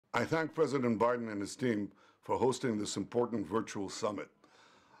I thank President Biden and his team for hosting this important virtual summit.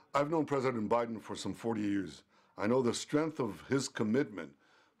 I've known President Biden for some 40 years. I know the strength of his commitment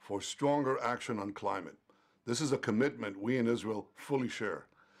for stronger action on climate. This is a commitment we in Israel fully share.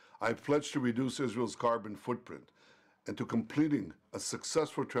 I pledge to reduce Israel's carbon footprint and to completing a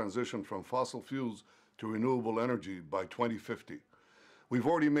successful transition from fossil fuels to renewable energy by 2050. We've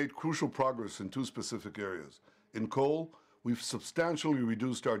already made crucial progress in two specific areas. In coal, we've substantially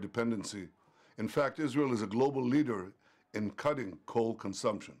reduced our dependency. In fact, Israel is a global leader in cutting coal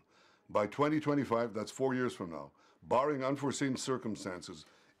consumption. By 2025, that's 4 years from now, barring unforeseen circumstances,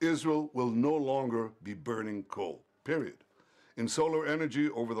 Israel will no longer be burning coal, period. In solar energy,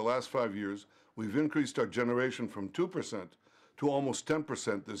 over the last 5 years, we've increased our generation from 2% to almost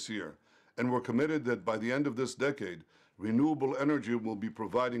 10% this year, and we're committed that by the end of this decade, renewable energy will be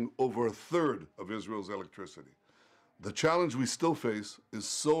providing over a third of Israel's electricity. The challenge we still face is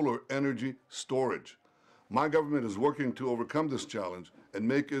solar energy storage. My government is working to overcome this challenge and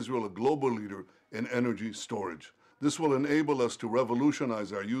make Israel a global leader in energy storage. This will enable us to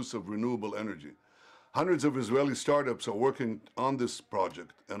revolutionize our use of renewable energy. Hundreds of Israeli startups are working on this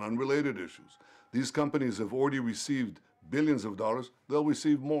project and on related issues. These companies have already received billions of dollars. They'll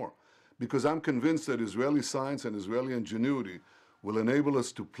receive more, because I'm convinced that Israeli science and Israeli ingenuity will enable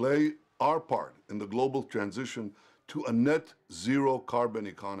us to play our part in the global transition to a net zero carbon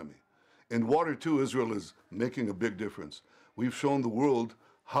economy. In water too, Israel is making a big difference. We've shown the world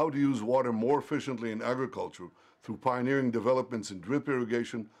how to use water more efficiently in agriculture through pioneering developments in drip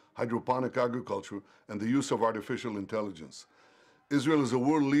irrigation, hydroponic agriculture, and the use of artificial intelligence. Israel is a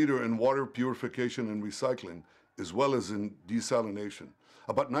world leader in water purification and recycling, as well as in desalination.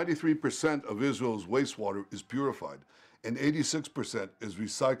 About 93% of Israel's wastewater is purified, and 86% is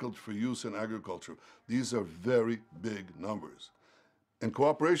recycled for use in agriculture. These are very big numbers. And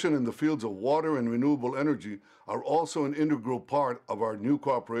cooperation in the fields of water and renewable energy are also an integral part of our new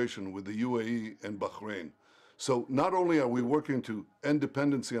cooperation with the UAE and Bahrain. So not only are we working to end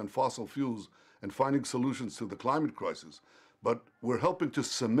dependency on fossil fuels and finding solutions to the climate crisis, but we're helping to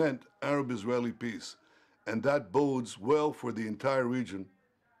cement Arab-Israeli peace. And that bodes well for the entire region,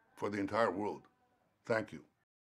 for the entire world. Thank you.